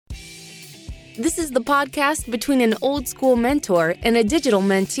This is the podcast between an old school mentor and a digital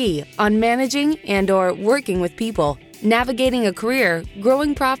mentee on managing and/or working with people, navigating a career,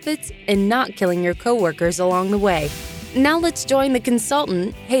 growing profits, and not killing your coworkers along the way. Now let's join the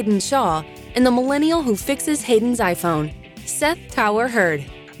consultant, Hayden Shaw, and the millennial who fixes Hayden's iPhone, Seth Tower Hurd.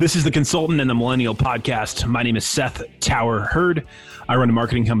 This is the Consultant and the Millennial Podcast. My name is Seth Tower Hurd. I run a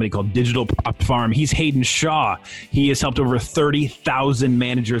marketing company called Digital Prop Farm. He's Hayden Shaw. He has helped over 30,000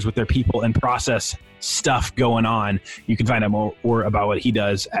 managers with their people and process stuff going on. You can find out more about what he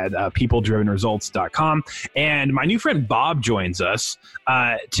does at peopledrivenresults.com. And my new friend Bob joins us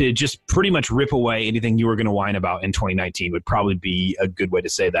to just pretty much rip away anything you were going to whine about in 2019 would probably be a good way to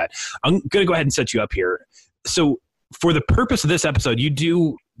say that. I'm going to go ahead and set you up here. So for the purpose of this episode, you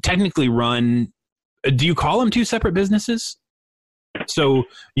do technically run, do you call them two separate businesses? So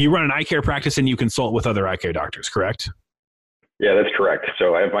you run an eye care practice and you consult with other eye care doctors, correct? Yeah, that's correct.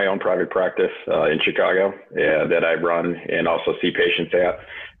 So I have my own private practice in Chicago that I run and also see patients at.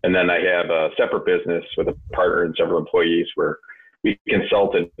 And then I have a separate business with a partner and several employees where we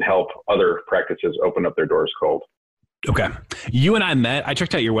consult and help other practices open up their doors cold. Okay. You and I met. I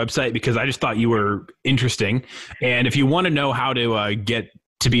checked out your website because I just thought you were interesting. And if you want to know how to get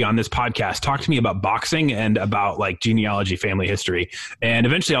to be on this podcast, talk to me about boxing and about like genealogy, family history. And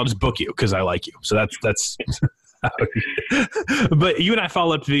eventually I'll just book you because I like you. So that's but you and I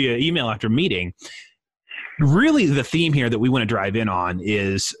followed up via email after meeting. Really the theme here that we want to drive in on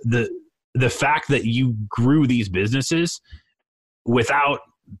is the fact that you grew these businesses without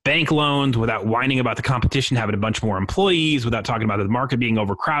bank loans, without whining about the competition, having a bunch more employees, without talking about the market being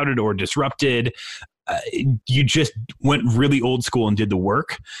overcrowded or disrupted. You just went really old school and did the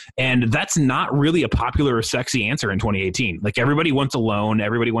work. And that's not really a popular or sexy answer in 2018. Like everybody wants a loan.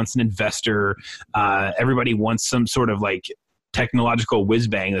 Everybody wants an investor. Everybody wants some sort of like technological whiz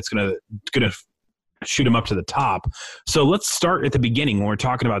bang that's going to shoot them up to the top. So let's start at the beginning when we're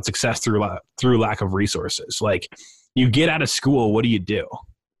talking about success through lack of resources. Like you get out of school, what do you do?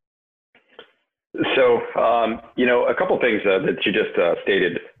 So, a couple things that you just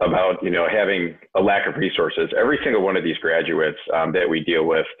stated about, having a lack of resources. Every single one of these graduates that we deal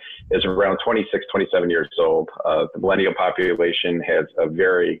with is around 26, 27 years old. The millennial population has a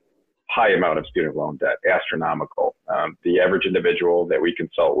very high amount of student loan debt, astronomical. The average individual that we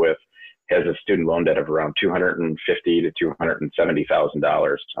consult with has a student loan debt of around $250,000 to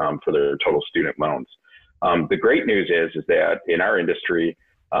 $270,000 for their total student loans. The great news is that in our industry,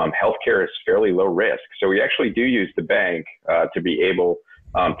 healthcare is fairly low risk. So we actually do use the bank to be able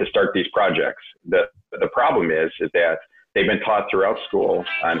to start these projects. The problem is that they've been taught throughout school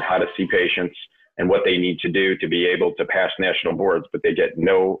on how to see patients and what they need to do to be able to pass national boards, but they get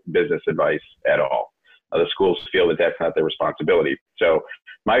no business advice at all. The schools feel that that's not their responsibility. So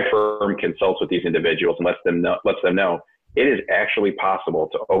my firm consults with these individuals and lets them know it is actually possible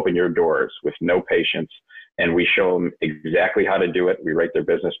to open your doors with no patients. And we show them exactly how to do it. We write their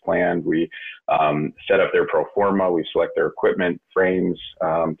business plan. We set up their pro forma. We select their equipment, frames,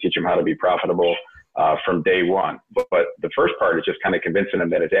 teach them how to be profitable from day one. But the first part is just kind of convincing them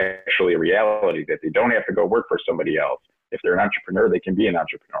that it's actually a reality, that they don't have to go work for somebody else. If they're an entrepreneur, they can be an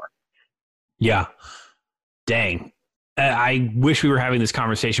entrepreneur. Yeah. Dang. I wish we were having this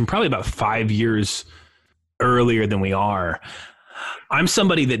conversation probably about 5 years earlier than we are. I'm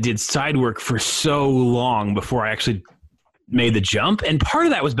somebody that did side work for so long before I actually made the jump. And part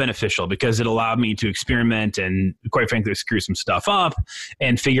of that was beneficial because it allowed me to experiment and quite frankly, screw some stuff up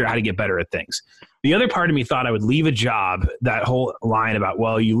and figure out how to get better at things. The other part of me thought I would leave a job, that whole line about,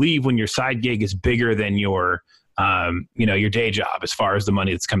 well, you leave when your side gig is bigger than your day job as far as the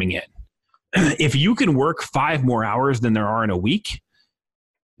money that's coming in. If you can work 5 more hours than there are in a week,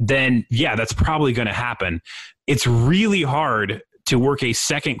 then yeah, that's probably going to happen. It's really hard to work a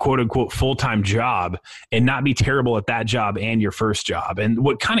second quote unquote full-time job and not be terrible at that job and your first job. And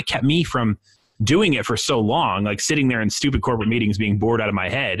what kind of kept me from doing it for so long, like sitting there in stupid corporate meetings, being bored out of my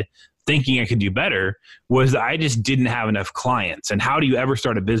head, thinking I could do better, was that I just didn't have enough clients. And how do you ever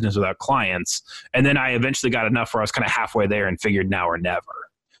start a business without clients? And then I eventually got enough where I was kind of halfway there and figured now or never.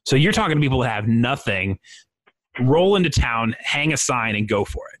 So you're talking to people that have nothing, roll into town, hang a sign and go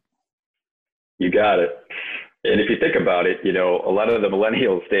for it. You got it. And if you think about it, a lot of the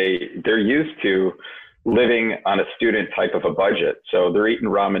millennials, they're used to living on a student type of a budget. So they're eating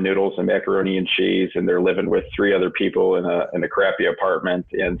ramen noodles and macaroni and cheese, and they're living with 3 other people in a crappy apartment.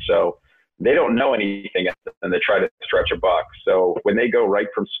 And so they don't know anything and they try to stretch a buck. So when they go right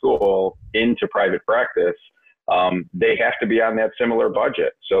from school into private practice, they have to be on that similar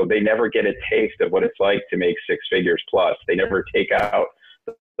budget. So they never get a taste of what it's like to make 6 figures plus. They never take out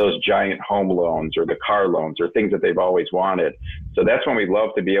those giant home loans or the car loans or things that they've always wanted. So that's when we love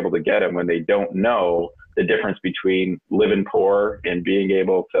to be able to get them when they don't know the difference between living poor and being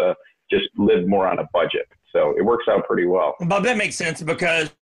able to just live more on a budget. So it works out pretty well. Bob, that makes sense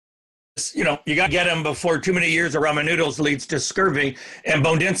because, you got to get them before too many years of ramen noodles leads to scurvy and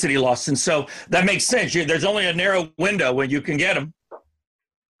bone density loss. And so that makes sense. There's only a narrow window when you can get them.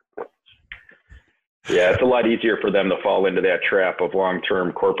 Yeah, it's a lot easier for them to fall into that trap of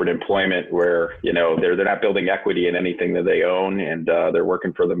long-term corporate employment where, they're not building equity in anything that they own, and they're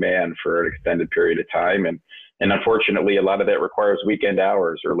working for the man for an extended period of time. And unfortunately, a lot of that requires weekend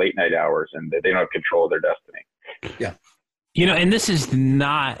hours or late night hours, and they don't have control of their destiny. Yeah. And this is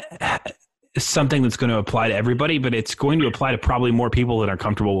not something that's going to apply to everybody, but it's going to apply to probably more people that are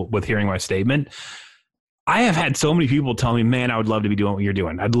comfortable with hearing my statement. I have had so many people tell me, man, I would love to be doing what you're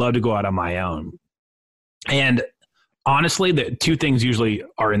doing. I'd love to go out on my own. And honestly, the two things usually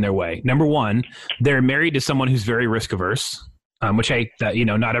are in their way. Number one, they're married to someone who's very risk averse, which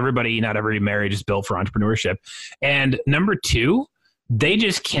not every marriage is built for entrepreneurship. And number two, they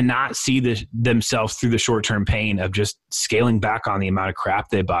just cannot see themselves through the short-term pain of just scaling back on the amount of crap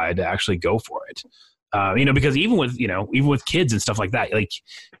they buy to actually go for it. Because even with kids and stuff like that, like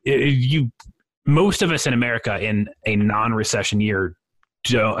most of us in America in a non-recession year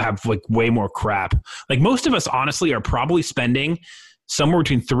don't have like way more crap. Like most of us honestly are probably spending somewhere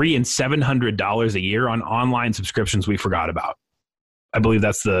between $300 and $700 a year on online subscriptions we forgot about. I believe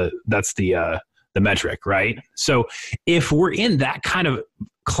that's the metric, right? So if we're in that kind of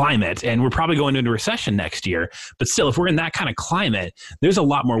climate, and we're probably going into a recession next year, but still, if we're in that kind of climate, there's a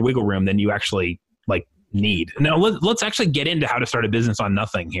lot more wiggle room than you actually need. Now let's actually get into how to start a business on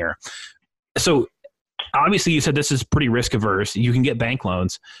nothing here. So obviously, you said this is pretty risk averse. You can get bank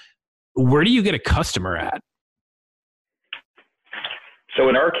loans. Where do you get a customer at? So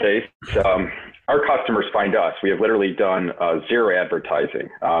in our case, our customers find us. We have literally done zero advertising.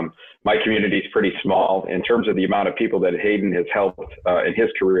 My community is pretty small. In terms of the amount of people that Hayden has helped in his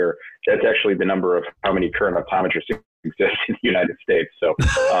career, that's actually the number of how many current optometrists exist in the United States. So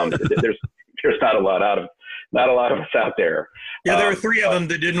there's not a lot of us out there. Yeah, there were three of them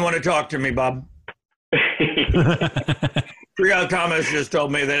that didn't want to talk to me, Bob. Three optometrists just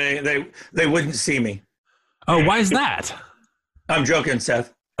told me that they wouldn't see me. Oh, why is that? I'm joking,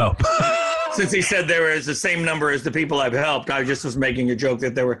 Seth. Oh. Since he said there was the same number as the people I've helped, I just was making a joke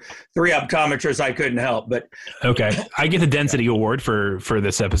that there were three optometrists I couldn't help. But okay, I get the density award for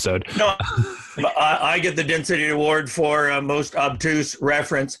this episode. No, I get the density award for most obtuse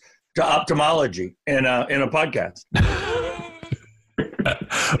reference to ophthalmology in a podcast.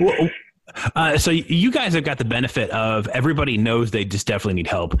 So you guys have got the benefit of everybody knows they just definitely need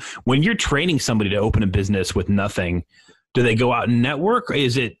help. When you're training somebody to open a business with nothing, do they go out and network? Or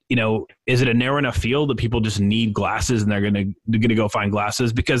is it a narrow enough field that people just need glasses and they're going to go find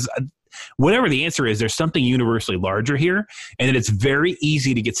glasses? Because whatever the answer is, there's something universally larger here, and that it's very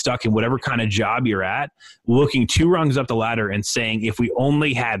easy to get stuck in whatever kind of job you're at, looking two rungs up the ladder and saying, if we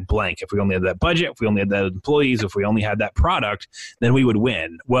only had blank, if we only had that budget, if we only had that employees, if we only had that product, then we would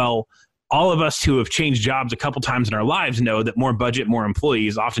win. Well, all of us who have changed jobs a couple times in our lives know that more budget, more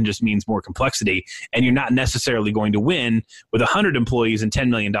employees often just means more complexity. And you're not necessarily going to win with 100 employees and $10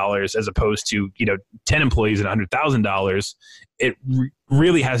 million as opposed to, 10 employees and $100,000. It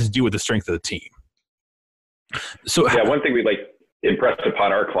really has to do with the strength of the team. So yeah, one thing we impress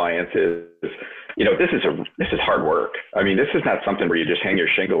upon our clients is, this is hard work. I mean, this is not something where you just hang your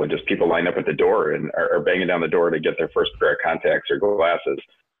shingle and just people line up at the door and are banging down the door to get their first pair of contacts or glasses.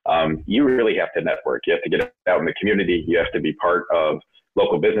 You really have to network. You have to get out in the community. You have to be part of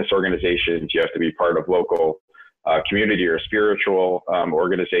local business organizations. You have to be part of local community or spiritual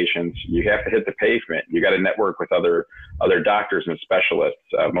organizations. You have to hit the pavement. You got to network with other doctors and specialists.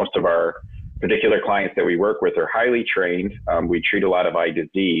 Most of our particular clients that we work with are highly trained. We treat a lot of eye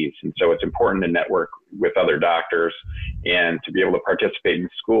disease. And so it's important to network with other doctors and to be able to participate in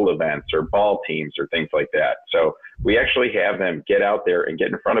school events or ball teams or things like that. So we actually have them get out there and get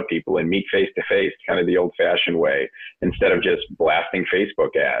in front of people and meet face to face, kind of the old fashioned way, instead of just blasting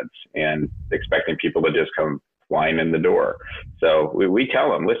Facebook ads and expecting people to just come flying in the door. So we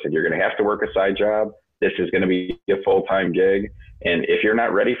tell them, listen, you're going to have to work a side job. This is going to be a full-time gig. And if you're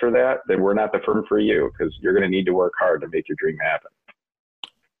not ready for that, then we're not the firm for you, because you're going to need to work hard to make your dream happen.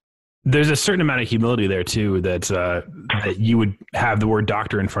 There's a certain amount of humility there too, that you would have the word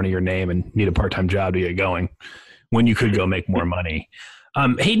doctor in front of your name and need a part-time job to get going when you could go make more money.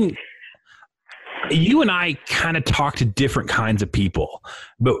 Hayden, you and I kind of talk to different kinds of people,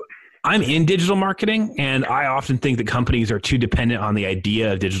 but I'm in digital marketing, and I often think that companies are too dependent on the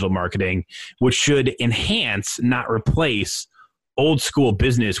idea of digital marketing, which should enhance, not replace, old school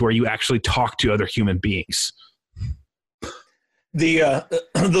business where you actually talk to other human beings. The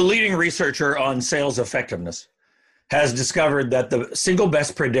leading researcher on sales effectiveness has discovered that the single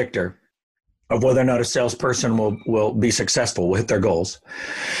best predictor of whether or not a salesperson will be successful, will hit their goals,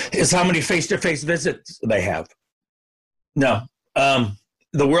 is how many face-to-face visits they have. No,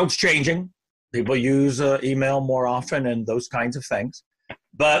 the world's changing. People use email more often and those kinds of things.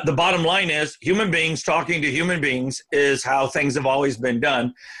 But the bottom line is human beings talking to human beings is how things have always been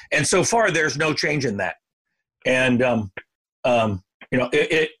done. And so far, there's no change in that. And,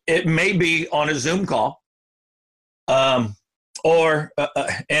 it may be on a Zoom call. I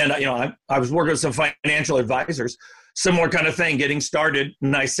was working with some financial advisors, similar kind of thing, getting started.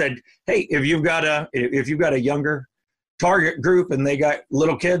 And I said, hey, if you've got a younger target group and they got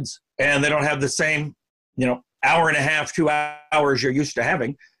little kids and they don't have the same, hour and a half, 2 hours you're used to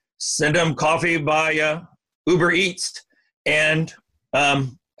having, send them coffee by Uber Eats and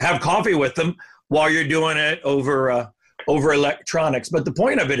have coffee with them while you're doing it over electronics. But the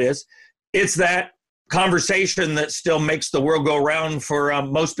point of it is, it's that conversation that still makes the world go round for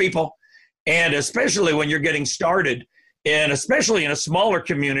most people. And especially when you're getting started, and especially in a smaller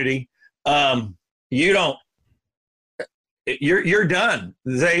community, you're done.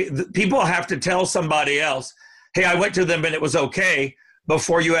 People have to tell somebody else, hey, I went to them and it was okay,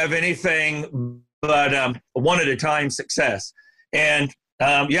 before you have anything but one at a time success. And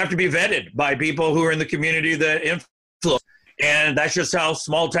you have to be vetted by people who are in the community that influence. And that's just how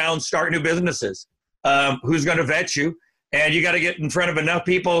small towns start new businesses. Who's going to vet you? And you got to get in front of enough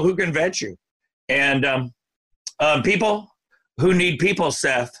people who can vet you. And people who need people,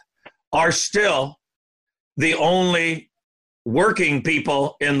 Seth, are still the only working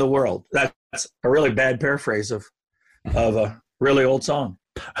people in the world. That's a really bad paraphrase of a really old song.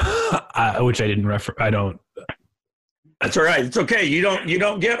 Which I didn't refer. I don't. That's all right. It's okay. You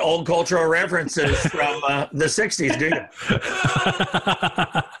don't get old cultural references from the 60s, do you?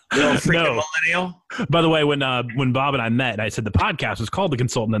 You don't freaking millennial. By the way, when Bob and I met, and I said the podcast was called The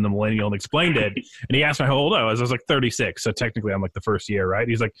Consultant and the Millennial, and explained it, and he asked me how old I was. I was like 36, so technically I'm like the first year, right?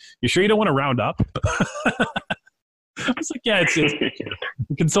 He's like, "You sure you don't want to round up?" I was like, "Yeah, it's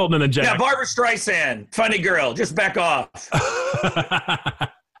Consultant and the Gen." Yeah, Barbara Streisand, funny girl. Just back off.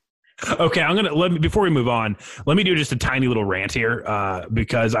 Okay, before we move on, let me do just a tiny little rant here,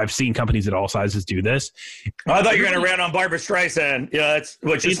 because I've seen companies at all sizes do this. I thought you were going to rant on Barbara Streisand,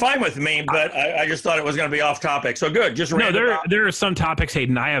 which is fine with me, but I just thought it was going to be off topic. So good, just rant. No, there are some topics,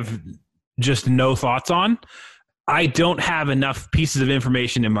 Hayden, I have just no thoughts on. I don't have enough pieces of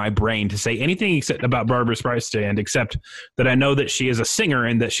information in my brain to say anything except about Barbara Streisand, except that I know that she is a singer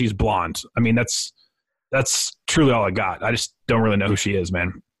and that she's blonde. I mean, that's truly all I got. I just don't really know who she is,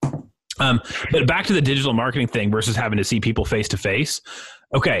 man. But back to the digital marketing thing versus having to see people face to face.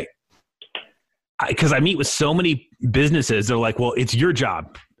 Okay. Because I meet with so many businesses, they're like, well, it's your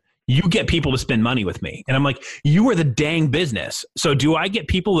job. You get people to spend money with me. And I'm like, you are the dang business. So do I get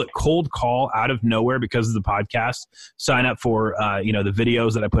people that cold call out of nowhere because of the podcast, sign up for, the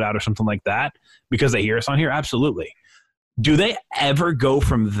videos that I put out or something like that because they hear us on here? Absolutely. Do they ever go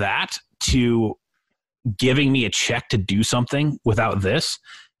from that to giving me a check to do something without this?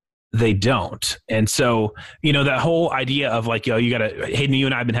 They don't. And so, that whole idea of like, you got to, Hayden, you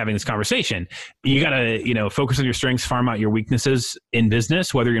and I have been having this conversation. You got to, focus on your strengths, farm out your weaknesses in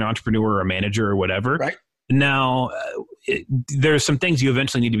business, whether you're an entrepreneur or a manager or whatever. Right. Now, there's some things you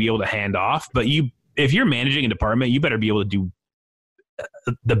eventually need to be able to hand off, but if you're managing a department, you better be able to do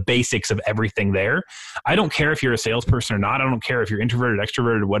the basics of everything there. I don't care if you're a salesperson or not. I don't care if you're introverted,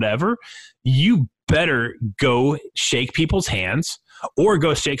 extroverted, whatever. You better go shake people's hands or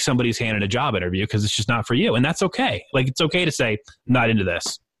go shake somebody's hand in a job interview because it's just not for you. And that's okay. Like, it's okay to say, I'm not into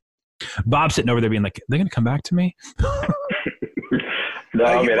this. Bob's sitting over there being like, they're going to come back to me?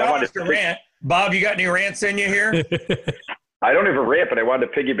 No, man, I wanted to rant. Bob, you got any rants in you here? I don't have a rant, but I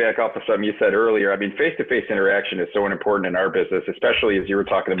wanted to piggyback off of something you said earlier. I mean, face-to-face interaction is so important in our business, especially as you were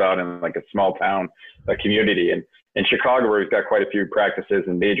talking about in like a small town community. And in Chicago, where we've got quite a few practices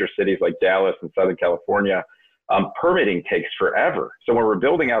in major cities like Dallas and Southern California, permitting takes forever. So when we're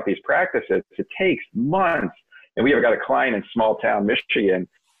building out these practices, it takes months. And we have got a client in small town Michigan,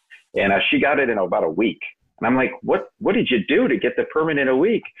 and she got it in about a week. And I'm like, what did you do to get the permit in a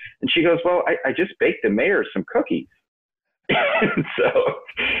week? And she goes, well, I just baked the mayor some cookies. So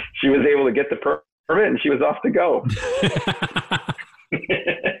she was able to get the permit and she was off to go.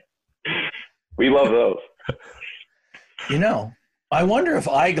 We love those. I wonder if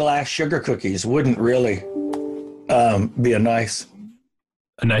eyeglass sugar cookies wouldn't really be a nice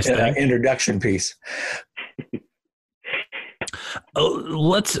thing. Introduction piece.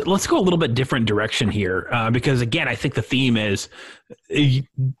 Let's go a little bit different direction here, because again, I think the theme is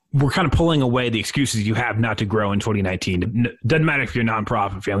we're kind of pulling away the excuses you have not to grow in 2019. Doesn't matter if you're a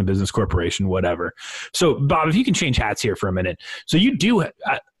nonprofit, family business, corporation, whatever. So, Bob, if you can change hats here for a minute. So you do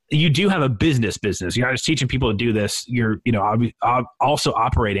have a business. You're not just teaching people to do this. You're also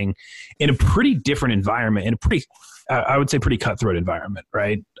operating in a pretty different environment, in a pretty, I would say, pretty cutthroat environment,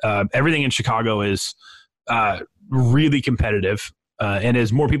 right? Everything in Chicago is really competitive. And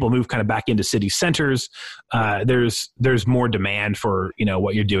as more people move kind of back into city centers, there's more demand for,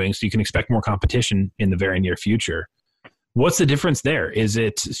 what you're doing. So you can expect more competition in the very near future. What's the difference there? Is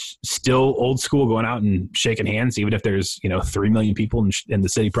it still old school, going out and shaking hands, even if there's, 3 million people in the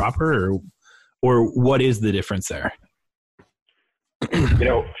city proper, or what is the difference there?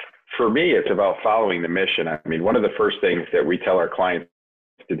 For me, it's about following the mission. I mean, one of the first things that we tell our clients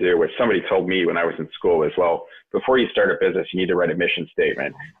to do, which somebody told me when I was in school as well, before you start a business, you need to write a mission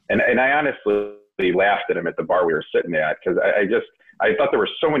statement. And I honestly laughed at him at the bar we were sitting at, because I thought there were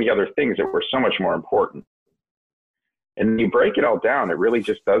so many other things that were so much more important. And you break it all down, it really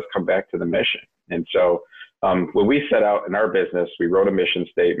just does come back to the mission. And so when we set out in our business, we wrote a mission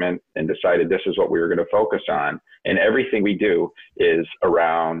statement and decided this is what we were going to focus on. And everything we do is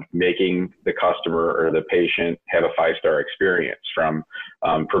around making the customer or the patient have a 5-star experience, from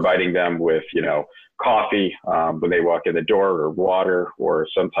providing them with, coffee when they walk in the door, or water, or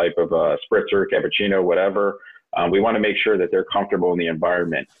some type of spritzer, cappuccino, whatever. We want to make sure that they're comfortable in the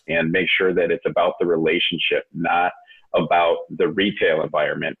environment, and make sure that it's about the relationship, not about the retail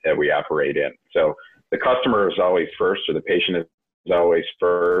environment that we operate in. So the customer is always first, or the patient is always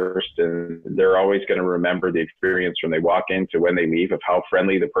first, and they're always going to remember the experience when they walk in to when they leave, of how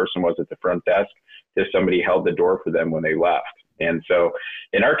friendly the person was at the front desk, if somebody held the door for them when they left. And so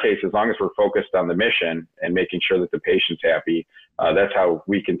in our case, as long as we're focused on the mission and making sure that the patient's happy, that's how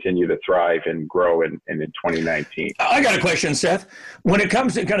we continue to thrive and grow in 2019. I got a question, Seth. When it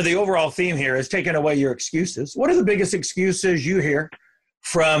comes to kind of the overall theme here is taking away your excuses, what are the biggest excuses you hear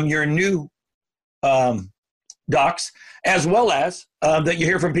from your new docs, as well as that you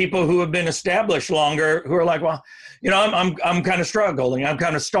hear from people who have been established longer, who are like, well, I'm kind of struggling, I'm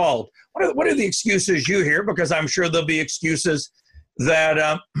kind of stalled. What are the excuses you hear? Because I'm sure there'll be excuses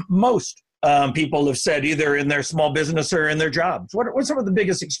that most people have said, either in their small business or in their jobs. What are some of the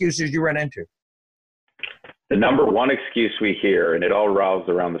biggest excuses you run into? The number one excuse we hear, and it all revolves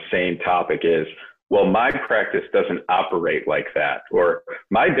around the same topic, is, well, my practice doesn't operate like that, or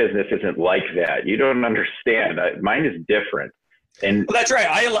my business isn't like that. You don't understand. Mine is different. And well, that's right.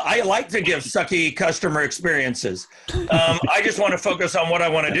 I like to give sucky customer experiences. I just want to focus on what I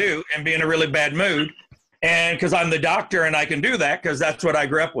want to do and be in a really bad mood. And because I'm the doctor and I can do that, because that's what I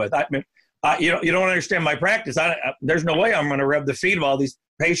grew up with. I mean, you don't understand my practice. There's no way I'm going to rub the feet of all these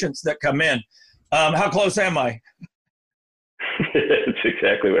patients that come in. How close am I? It's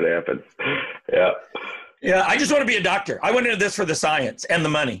exactly what happens. Yeah. Yeah. I just want to be a doctor. I went into this for the science and the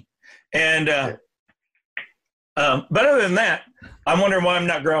money. And, but other than that, I'm wondering why I'm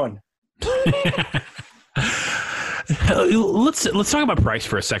not growing. Let's talk about price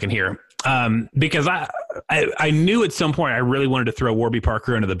for a second here. Because I knew at some point I really wanted to throw Warby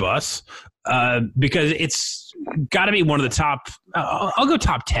Parker under the bus, because it's got to be one of the top, I'll go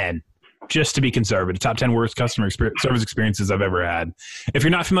top 10. Just to be conservative, top 10 worst customer service experiences I've ever had. If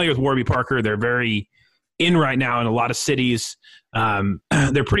you're not familiar with Warby Parker, they're very in right now in a lot of cities.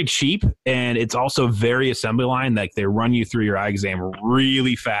 They're pretty cheap, and it's also very assembly line. Like, they run you through your eye exam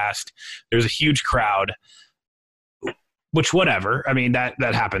really fast. There's a huge crowd, which whatever. I mean, that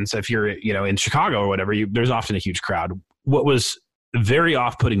happens if you're in Chicago or whatever. There's often a huge crowd. What was very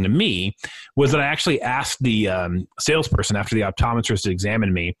off-putting to me was that I actually asked the salesperson after the optometrist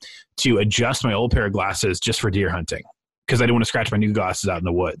examined me to adjust my old pair of glasses just for deer hunting, because I didn't want to scratch my new glasses out in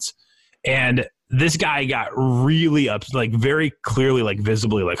the woods. And this guy got really up, like very clearly, like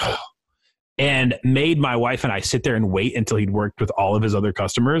visibly, like, oh, and made my wife and I sit there and wait until he'd worked with all of his other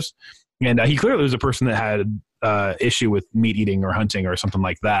customers. And he clearly was a person that had issue with meat eating or hunting or something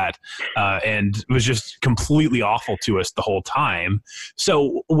like that, and was just completely awful to us the whole time.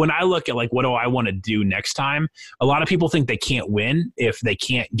 So when I look at, like, what do I want to do next time, a lot of people think they can't win if they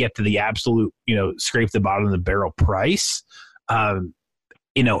can't get to the absolute, scrape the bottom of the barrel price.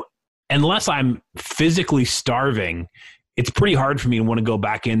 Unless I'm physically starving, it's pretty hard for me to want to go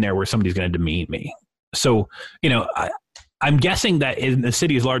back in there where somebody's going to demean me. So, I'm guessing that in the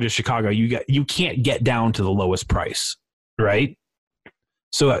city as large as Chicago, you can't get down to the lowest price, right?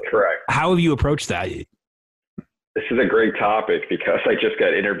 So That's correct. how have you approached that? This is a great topic because I just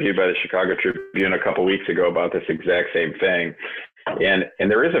got interviewed by the Chicago Tribune a couple of weeks ago about this exact same thing. And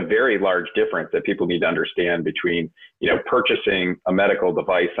there is a very large difference that people need to understand between, purchasing a medical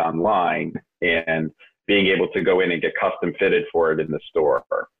device online and being able to go in and get custom fitted for it in the store.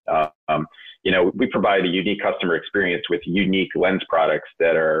 We provide a unique customer experience with unique lens products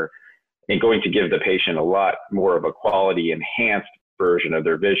that are going to give the patient a lot more of a quality enhanced version of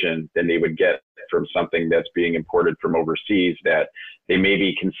their vision than they would get from something that's being imported from overseas that they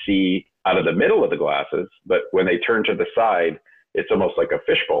maybe can see out of the middle of the glasses, but when they turn to the side, it's almost like a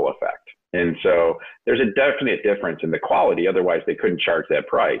fishbowl effect. And so there's a definite difference in the quality. Otherwise, they couldn't charge that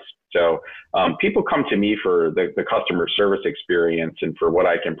price. So people come to me for the customer service experience and for what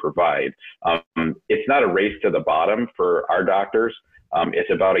I can provide. It's not a race to the bottom for our doctors. It's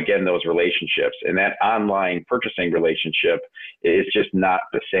about, again, those relationships. And that online purchasing relationship is just not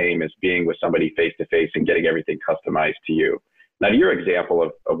the same as being with somebody face-to-face and getting everything customized to you. Now, to your example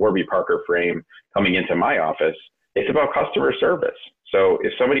of Warby Parker frame coming into my office, it's about customer service. So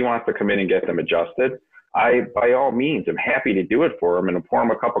if somebody wants to come in and get them adjusted, I, by all means, am happy to do it for them and pour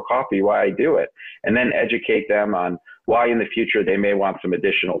them a cup of coffee while I do it, and then educate them on why in the future they may want some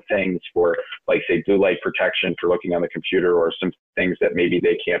additional things for, like, say, blue light protection for looking on the computer, or some things that maybe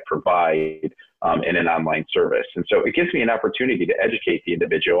they can't provide in an online service. And so it gives me an opportunity to educate the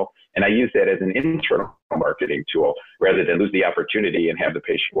individual, and I use that as an internal marketing tool rather than lose the opportunity and have the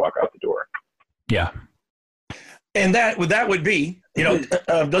patient walk out the door. Yeah. And that would be,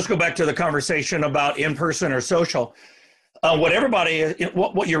 let's go back to the conversation about in-person or social.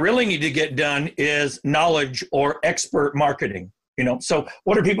 What you really need to get done is knowledge or expert marketing. So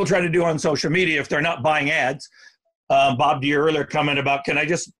what do people try to do on social media if they're not buying ads? Bob, to your earlier comment about, can I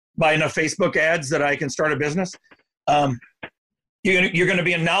just buy enough Facebook ads that I can start a business? You're going to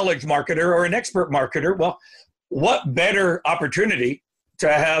be a knowledge marketer or an expert marketer. Well, what better opportunity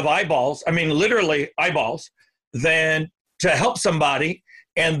to have eyeballs, literally eyeballs, than to help somebody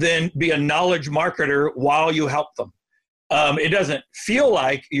and then be a knowledge marketer while you help them. It doesn't feel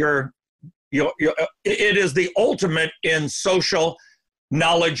like it is the ultimate in social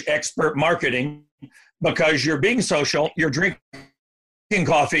knowledge expert marketing, because you're being social, you're drinking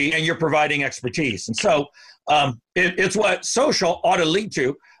coffee, and you're providing expertise. And so it's what social ought to lead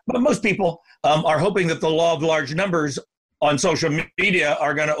to. But most people are hoping that the law of large numbers on social media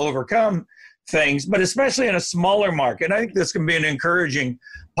are going to overcome things, but especially in a smaller market. I think this can be an encouraging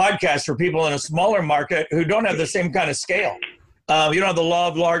podcast for people in a smaller market who don't have the same kind of scale. The law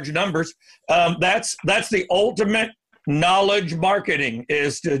of large numbers. That's the ultimate knowledge marketing,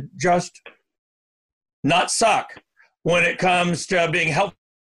 is to just not suck when it comes to being helpful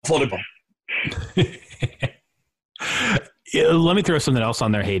to people. Let me throw something else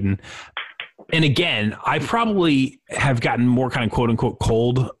on there, Hayden. And again, I probably have gotten more kind of quote unquote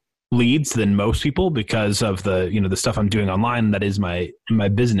cold leads than most people because of the stuff I'm doing online. That is my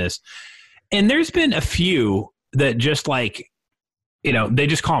business. And there's been a few that just they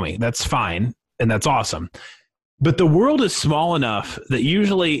just call me. That's fine. And that's awesome. But the world is small enough that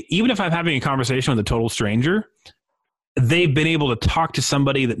usually, even if I'm having a conversation with a total stranger, they've been able to talk to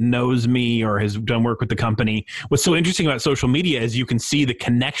somebody that knows me or has done work with the company. What's so interesting about social media is you can see the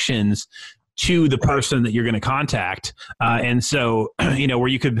connections to the person that you're going to contact. And so, where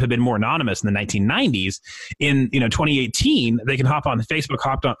you could have been more anonymous in the 1990s, in 2018, they can hop on Facebook,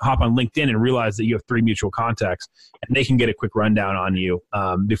 hop on LinkedIn, and realize that you have 3 mutual contacts, and they can get a quick rundown on you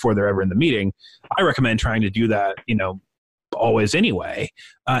before they're ever in the meeting. I recommend trying to do that, always anyway.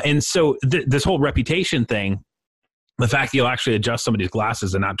 And so this whole reputation thing, the fact that you'll actually adjust somebody's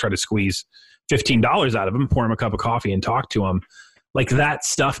glasses and not try to squeeze $15 out of them, pour them a cup of coffee and talk to them, like that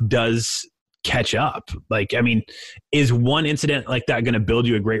stuff does catch up. Is one incident like that going to build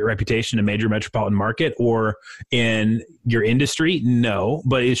you a great reputation in a major metropolitan market or in your industry? No,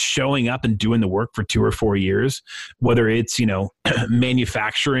 but is showing up and doing the work for 2 or 4 years, whether it's,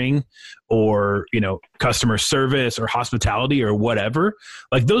 manufacturing or, customer service or hospitality or whatever,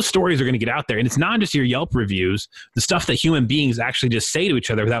 like those stories are going to get out there. And it's not just your Yelp reviews. The stuff that human beings actually just say to each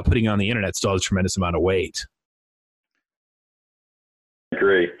other without putting it on the internet still has a tremendous amount of weight.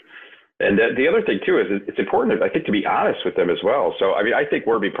 Agree. And the other thing too is it's important, I think, to be honest with them as well. So, I think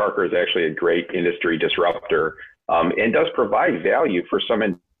Warby Parker is actually a great industry disruptor and does provide value for some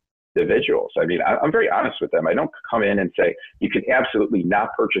individuals. I'm very honest with them. I don't come in and say, you can absolutely not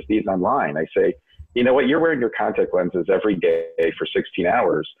purchase these online. I say, you know what, you're wearing your contact lenses every day for 16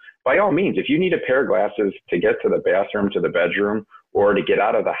 hours. By all means, if you need a pair of glasses to get to the bathroom, to the bedroom, or to get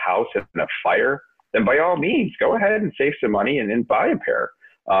out of the house in a fire, then by all means, go ahead and save some money and buy a pair.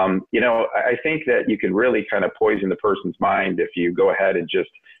 I think that you can really kind of poison the person's mind if you go ahead and just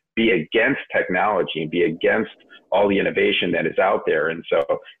be against technology and be against all the innovation that is out there. And so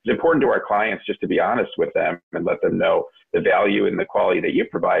it's important to our clients just to be honest with them and let them know the value and the quality that you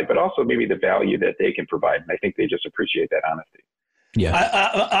provide, but also maybe the value that they can provide. And I think they just appreciate that honesty. Yeah,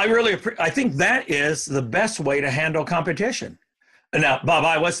 I think that is the best way to handle competition. Now, Bob,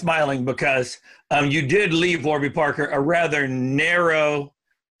 I was smiling because you did leave Warby Parker a rather narrow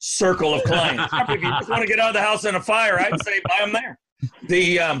circle of clients. If you just want to get out of the house in a fire, I'd say buy them there.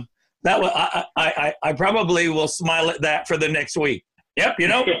 I probably will smile at that for the next week. Yep,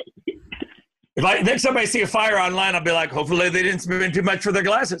 if next time I see a fire online, I'll be like, hopefully they didn't spend too much for their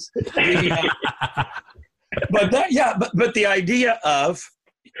glasses. But the idea of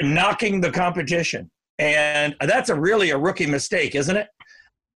knocking the competition, and that's really a rookie mistake, isn't it?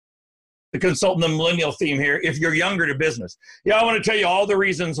 The consultant, the millennial theme here, if you're younger to business. Yeah, I want to tell you all the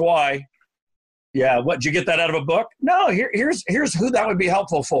reasons why. Yeah, what, did you get that out of a book? No, here's who that would be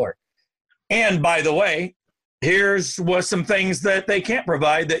helpful for. And by the way, here's some things that they can't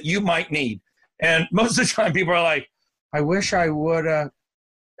provide that you might need. And most of the time people are like, I wish I would have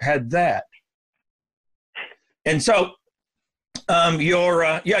had that. And so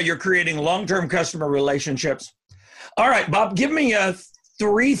you're creating long-term customer relationships. All right, Bob, give me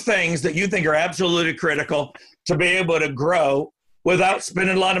 3 things that you think are absolutely critical to be able to grow without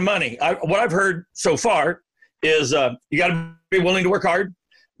spending a lot of money. What I've heard so far is you got to be willing to work hard.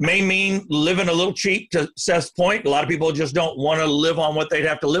 May mean living a little cheap, to Seth's point. A lot of people just don't want to live on what they'd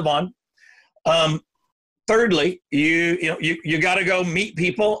have to live on. Thirdly, you got to go meet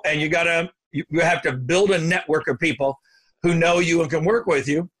people, and you have to build a network of people who know you and can work with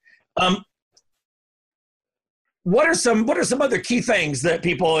you. What are some other key things that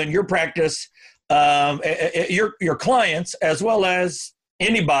people in your practice, your clients, as well as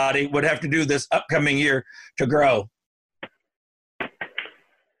anybody, would have to do this upcoming year to grow?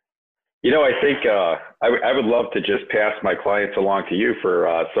 I think I would love to just pass my clients along to you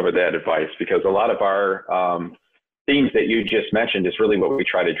for some of that advice, because a lot of our themes that you just mentioned is really what we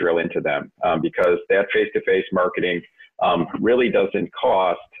try to drill into them, because that face-to-face marketing really doesn't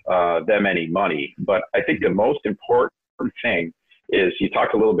cost them any money. But I think the most important thing is, you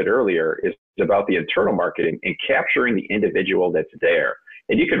talked a little bit earlier, is about the internal marketing and capturing the individual that's there.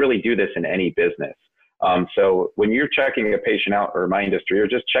 And you could really do this in any business. So when you're checking a patient out, or my industry, or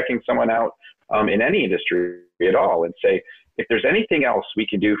just checking someone out in any industry at all, and say, if there's anything else we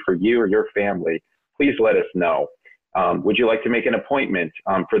can do for you or your family, please let us know. Would you like to make an appointment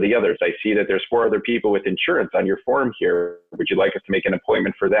for the others? I see that there's 4 other people with insurance on your form here. Would you like us to make an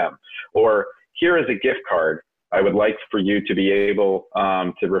appointment for them? Or here is a gift card. I would like for you to be able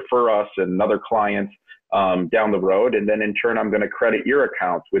to refer us another client down the road, and then in turn, I'm going to credit your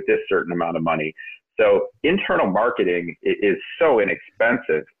account with this certain amount of money. So internal marketing is so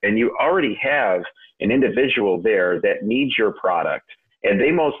inexpensive, and you already have an individual there that needs your product, and they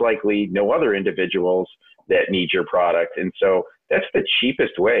most likely know other individuals that need your product. And so that's the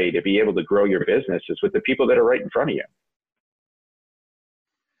cheapest way to be able to grow your business, is with the people that are right in front of you.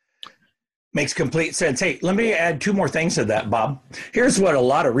 Makes complete sense. Hey, let me add 2 more things to that, Bob. Here's what a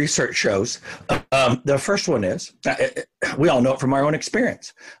lot of research shows. The first one is, we all know it from our own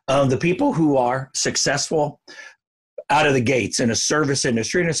experience. The people who are successful out of the gates in a service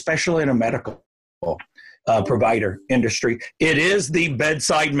industry, and especially in a medical provider industry, it is the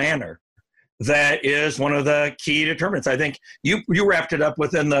bedside manner that is one of the key determinants. I think you wrapped it up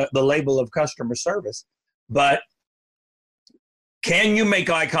within the label of customer service, but can you make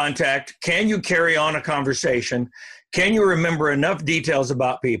eye contact? Can you carry on a conversation? Can you remember enough details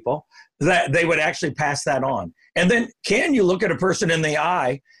about people that they would actually pass that on? And then can you look at a person in the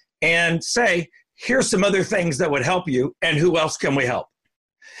eye and say, here's some other things that would help you, and who else can we help?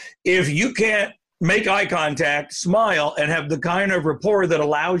 If you can't make eye contact, smile, and have the kind of rapport that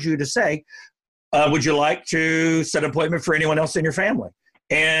allows you to say, would you like to set an appointment for anyone else in your family?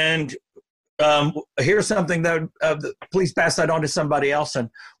 And here's something that please pass that on to somebody else, and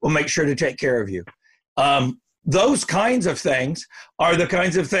we'll make sure to take care of you. Those kinds of things are the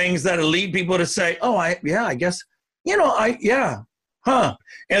kinds of things that lead people to say, oh, I guess, huh.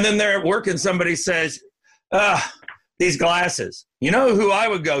 And then they're at work and somebody says, these glasses, you know who I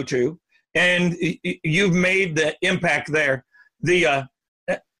would go to, and you've made the impact there.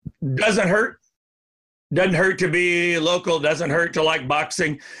 Doesn't hurt. Doesn't hurt to be local. Doesn't hurt to like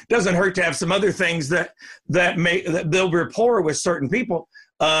boxing. Doesn't hurt to have some other things that build rapport with certain people.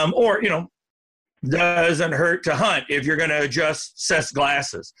 Or doesn't hurt to hunt if you're going to adjust Seth's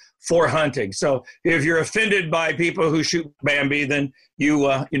glasses for hunting. So if you're offended by people who shoot Bambi, then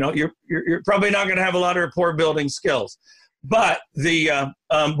you're probably not going to have a lot of rapport building skills. But the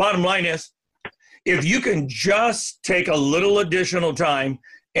bottom line is, if you can just take a little additional time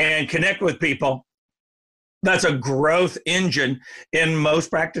and connect with people, that's a growth engine in most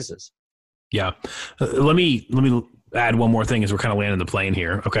practices. Yeah. Let me add one more thing as we're kind of landing the plane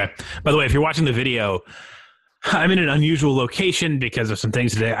here. Okay. By the way, if you're watching the video, I'm in an unusual location because of some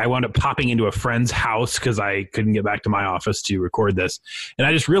things today. I wound up popping into a friend's house because I couldn't get back to my office to record this. And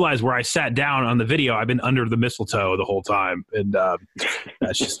I just realized where I sat down on the video, I've been under the mistletoe the whole time. And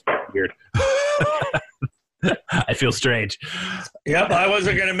that's just weird. I feel strange. Yep. I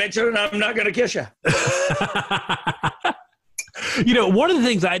wasn't going to mention it. I'm not going to kiss you. One of the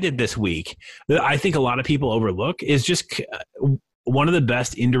things I did this week that I think a lot of people overlook is just one of the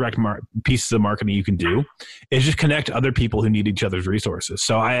best indirect pieces of marketing you can do is just connect other people who need each other's resources.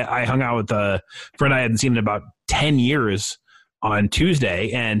 So I hung out with a friend I hadn't seen in about 10 years on Tuesday,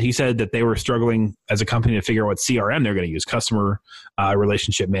 and he said that they were struggling as a company to figure out what CRM they're going to use, customer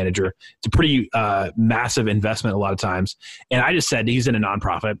relationship manager. It's a pretty massive investment a lot of times. And I just said, he's in a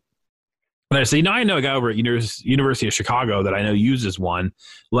nonprofit. And I said, I know a guy over at University of Chicago that I know uses one.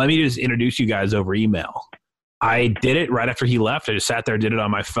 Let me just introduce you guys over email. I did it right after he left. I just sat there, did it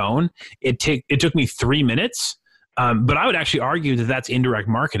on my phone. It took me 3 minutes. But I would actually argue that that's indirect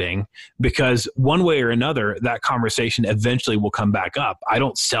marketing because one way or another, that conversation eventually will come back up. I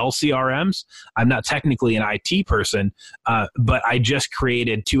don't sell CRMs. I'm not technically an IT person, but I just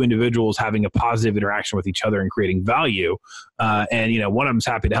created two individuals having a positive interaction with each other and creating value. And one of them's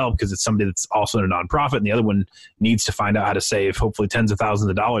happy to help because it's somebody that's also in a nonprofit, and the other one needs to find out how to save hopefully tens of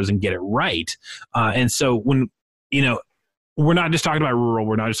thousands of dollars and get it right. And so when, we're not just talking about rural.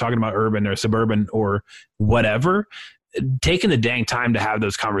 We're not just talking about urban or suburban or whatever. Taking the dang time to have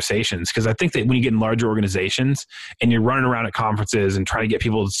those conversations. Because I think that when you get in larger organizations and you're running around at conferences and trying to get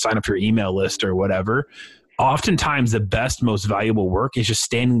people to sign up for your email list or whatever, oftentimes the best, most valuable work is just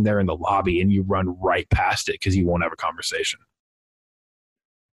standing there in the lobby and you run right past it because you won't have a conversation.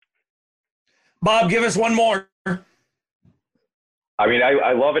 Bob, give us one more. I mean,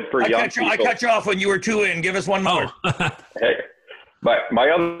 I love it for young people. I cut you off when you were two in. Give us one more. Hey, but my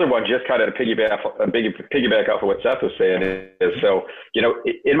other one, just kind of to piggyback off of what Seth was saying is, so,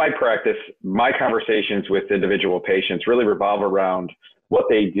 in my practice, my conversations with individual patients really revolve around what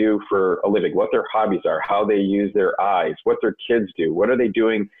they do for a living, what their hobbies are, how they use their eyes, what their kids do, what are they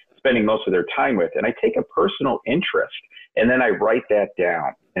doing, spending most of their time with. And I take a personal interest and then I write that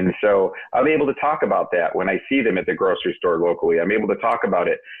down. And so I'm able to talk about that when I see them at the grocery store locally. I'm able to talk about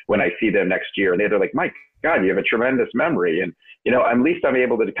it when I see them next year. And they're like, my God, you have a tremendous memory. And, at least I'm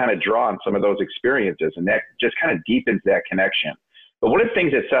able to kind of draw on some of those experiences, and that just kind of deepens that connection. But one of the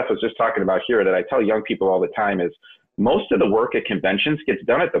things that Seth was just talking about here that I tell young people all the time is most of the work at conventions gets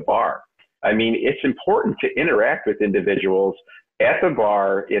done at the bar. I mean, it's important to interact with individuals at the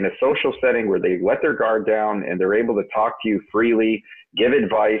bar in a social setting where they let their guard down and they're able to talk to you freely, give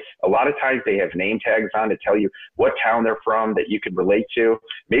advice. A lot of times they have name tags on to tell you what town they're from that you could relate to.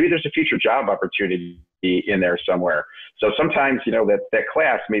 Maybe there's a future job opportunity in there somewhere. So sometimes, that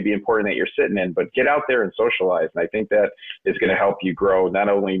class may be important that you're sitting in, but get out there and socialize. And I think that is going to help you grow, not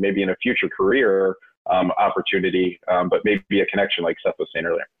only maybe in a future career opportunity, but maybe a connection like Seth was saying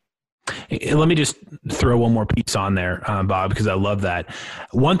earlier. Let me just throw one more piece on there, Bob, because I love that.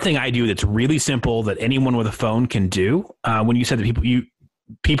 One thing I do that's really simple that anyone with a phone can do, when you said that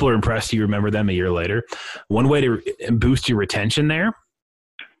people are impressed, you remember them a year later. One way to boost your retention there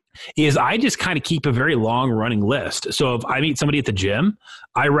is I just kind of keep a very long running list. So if I meet somebody at the gym,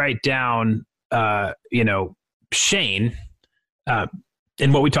 I write down, Shane,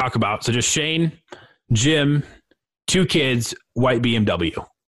 and what we talk about. So just Shane, Jim, 2 kids, white BMW.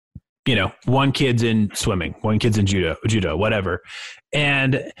 One kid's in swimming, one kid's in judo, whatever.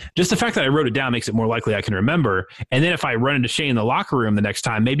 And just the fact that I wrote it down makes it more likely I can remember. And then if I run into Shane in the locker room the next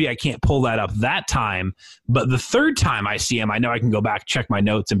time, maybe I can't pull that up that time. But the third time I see him, I know I can go back, check my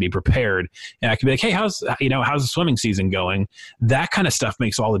notes, and be prepared. And I can be like, hey, how's the swimming season going? That kind of stuff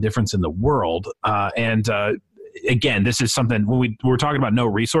makes all the difference in the world. Again, this is something when we're talking about no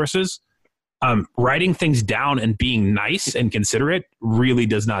resources. Writing things down and being nice and considerate really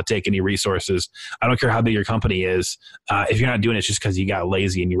does not take any resources. I don't care how big your company is. If you're not doing it, it's just because you got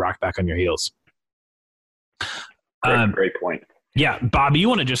lazy and you rock back on your heels. Great point. Yeah, Bob, you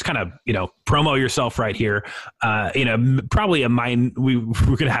want to just kind of, promo yourself right here. Probably we're going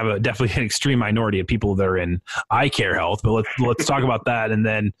to have definitely an extreme minority of people that are in eye care health, but let's talk about that. And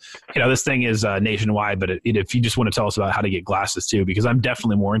then, this thing is nationwide, but if you just want to tell us about how to get glasses too, because I'm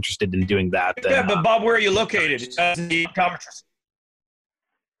definitely more interested in doing that. But Bob, where are you located? The optometrist.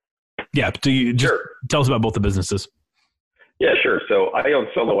 Yeah, tell us about both the businesses. Yeah, sure. So I own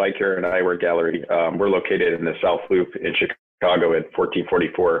Solo Eye Care and Eyewear Gallery. We're located in the South Loop in Chicago at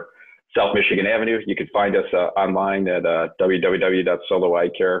 1444 South Michigan Avenue. You can find us online at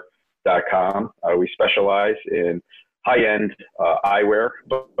www.soloeyecare.com. We specialize in high-end eyewear,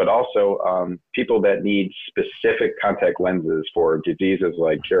 but also people that need specific contact lenses for diseases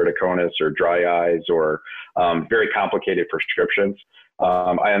like keratoconus or dry eyes or very complicated prescriptions.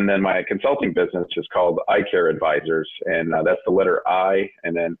 And then my consulting business is called Eye Care Advisors, and that's the letter I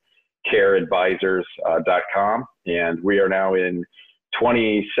and then careadvisors.com. And we are now in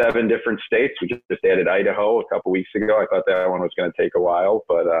 27 different states. We just added Idaho a couple weeks ago. I thought that one was going to take a while,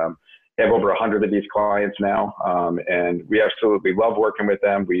 but have over 100 of these clients now. And we absolutely love working with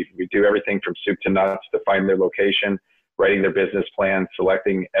them. We do everything from soup to nuts to find their location, writing their business plan,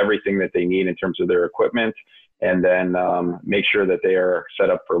 selecting everything that they need in terms of their equipment, and then make sure that they are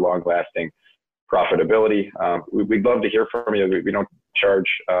set up for long-lasting profitability. We'd love to hear from you. We don't charge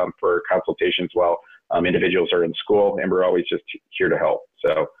for consultations while individuals are in school, and we're always just here to help.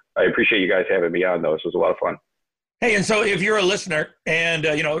 So I appreciate you guys having me on, though. This was a lot of fun. Hey, and so if you're a listener and,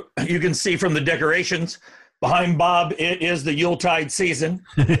 you can see from the decorations behind Bob, it is the Yuletide season.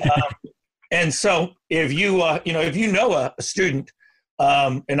 And so if you know a student,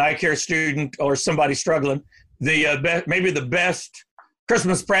 an eye care student or somebody struggling, maybe the best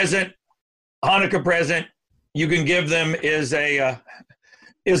Christmas present, Hanukkah present you can give them is a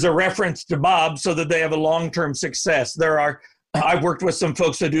reference to Bob so that they have a long-term success. I've worked with some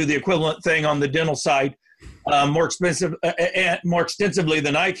folks that do the equivalent thing on the dental side, more extensively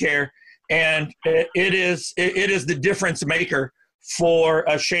than eye care, and it is the difference maker for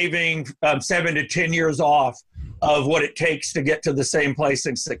shaving 7 to 10 years off of what it takes to get to the same place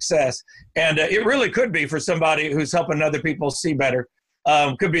in success. And it really could be for somebody who's helping other people see better,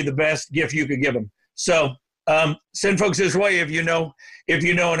 could be the best gift you could give them. So send folks his way if you know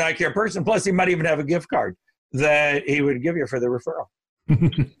an eye care person. Plus, he might even have a gift card that he would give you for the referral.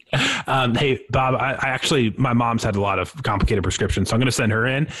 Hey, Bob, I actually, my mom's had a lot of complicated prescriptions, so I'm going to send her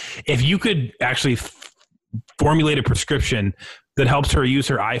in. If you could actually formulate a prescription that helps her use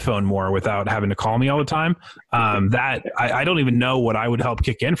her iPhone more without having to call me all the time, I don't even know what I would help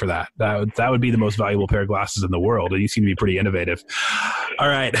kick in for that. That would be the most valuable pair of glasses in the world. You seem to be pretty innovative. All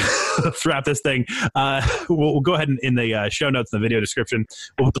right, let's wrap this thing. We'll go ahead and in the show notes, in the video description,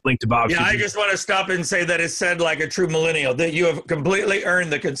 we'll put the link to Bob. Yeah, I just want to stop and say that it's said like a true millennial, that you have completely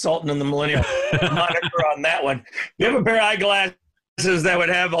earned the consultant and the millennial moniker on that one. You have a pair of eyeglasses that would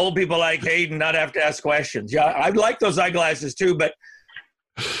have old people like Hayden not have to ask questions. Yeah, I'd like those eyeglasses too, but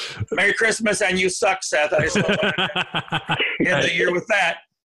Merry Christmas and you suck, Seth. I just want to end the year with that.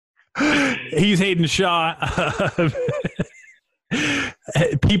 He's Hayden Shaw.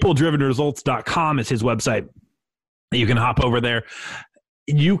 PeopleDrivenResults.com is his website. You can hop over there.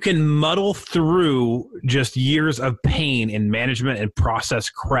 You can muddle through just years of pain in management and process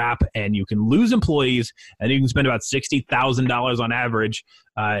crap, and you can lose employees, and you can spend about $60,000 on average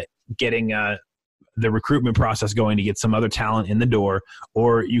getting the recruitment process going to get some other talent in the door,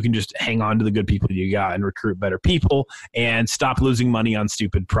 or you can just hang on to the good people you got and recruit better people and stop losing money on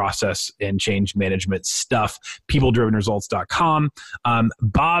stupid process and change management stuff. PeopleDrivenResults.com.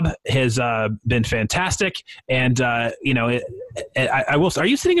 Bob has been fantastic, and I will. Are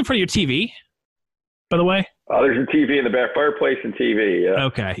you sitting in front of your TV, by the way? There's a TV in the back, fireplace and TV. Yeah.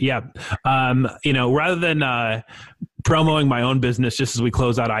 Okay. Yeah. Rather than promoting my own business just as we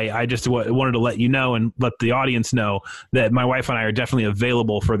close out, I just wanted to let you know and let the audience know that my wife and I are definitely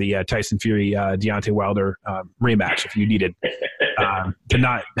available for the Tyson Fury Deontay Wilder rematch if you needed to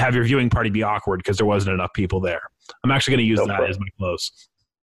not have your viewing party be awkward because there wasn't enough people there. I'm actually going to use that as my close.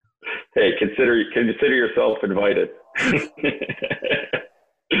 Hey, consider yourself invited.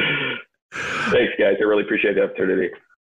 Thanks, guys. I really appreciate the opportunity.